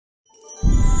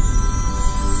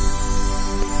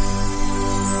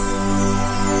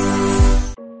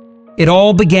It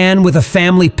all began with a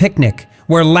family picnic,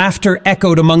 where laughter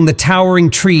echoed among the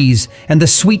towering trees and the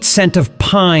sweet scent of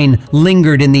pine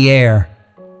lingered in the air.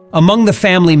 Among the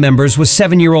family members was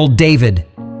 7-year-old David.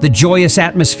 The joyous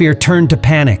atmosphere turned to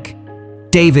panic.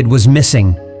 David was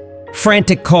missing.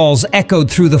 Frantic calls echoed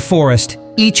through the forest,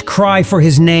 each cry for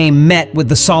his name met with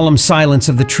the solemn silence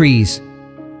of the trees.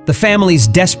 The family's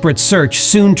desperate search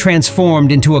soon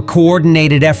transformed into a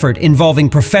coordinated effort involving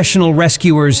professional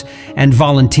rescuers and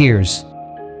volunteers.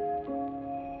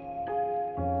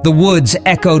 The woods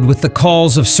echoed with the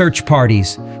calls of search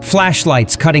parties,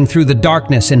 flashlights cutting through the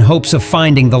darkness in hopes of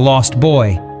finding the lost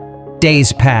boy.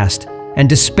 Days passed, and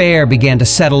despair began to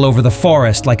settle over the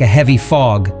forest like a heavy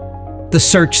fog. The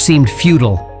search seemed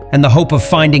futile, and the hope of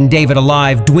finding David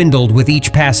alive dwindled with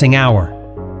each passing hour.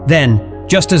 Then,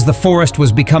 just as the forest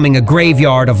was becoming a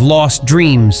graveyard of lost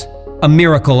dreams, a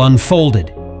miracle unfolded.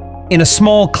 In a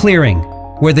small clearing,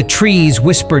 where the trees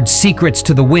whispered secrets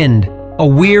to the wind, a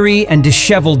weary and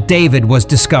disheveled David was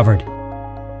discovered.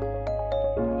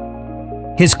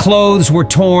 His clothes were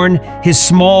torn, his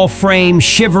small frame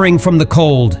shivering from the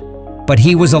cold, but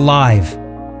he was alive.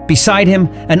 Beside him,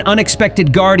 an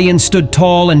unexpected guardian stood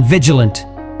tall and vigilant,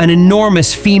 an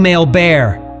enormous female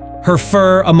bear, her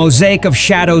fur a mosaic of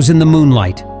shadows in the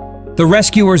moonlight. The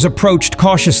rescuers approached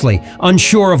cautiously,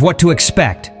 unsure of what to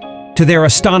expect. To their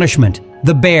astonishment,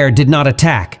 the bear did not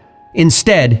attack.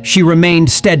 Instead, she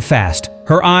remained steadfast,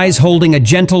 her eyes holding a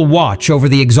gentle watch over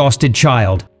the exhausted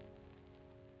child.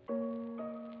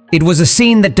 It was a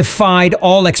scene that defied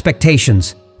all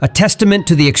expectations, a testament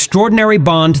to the extraordinary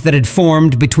bond that had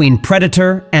formed between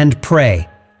predator and prey.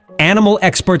 Animal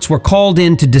experts were called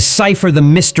in to decipher the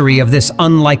mystery of this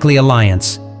unlikely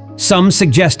alliance. Some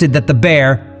suggested that the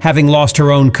bear, having lost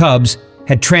her own cubs,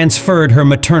 had transferred her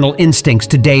maternal instincts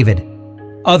to David.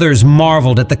 Others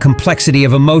marveled at the complexity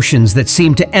of emotions that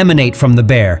seemed to emanate from the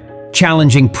bear,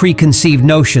 challenging preconceived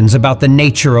notions about the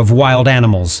nature of wild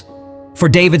animals. For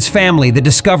David's family, the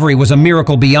discovery was a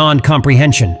miracle beyond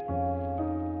comprehension.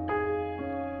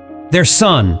 Their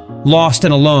son, lost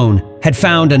and alone, had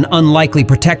found an unlikely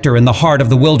protector in the heart of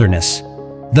the wilderness.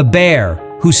 The bear,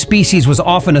 whose species was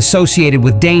often associated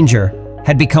with danger,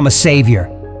 had become a savior.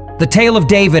 The tale of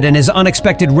David and his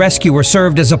unexpected rescuer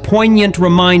served as a poignant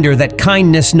reminder that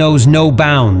kindness knows no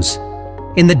bounds.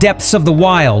 In the depths of the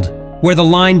wild, where the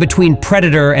line between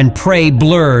predator and prey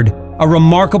blurred, a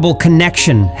remarkable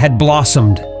connection had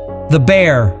blossomed. The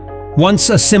bear, once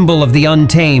a symbol of the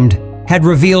untamed, had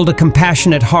revealed a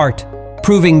compassionate heart,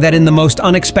 proving that in the most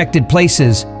unexpected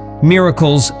places,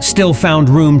 miracles still found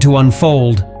room to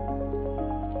unfold.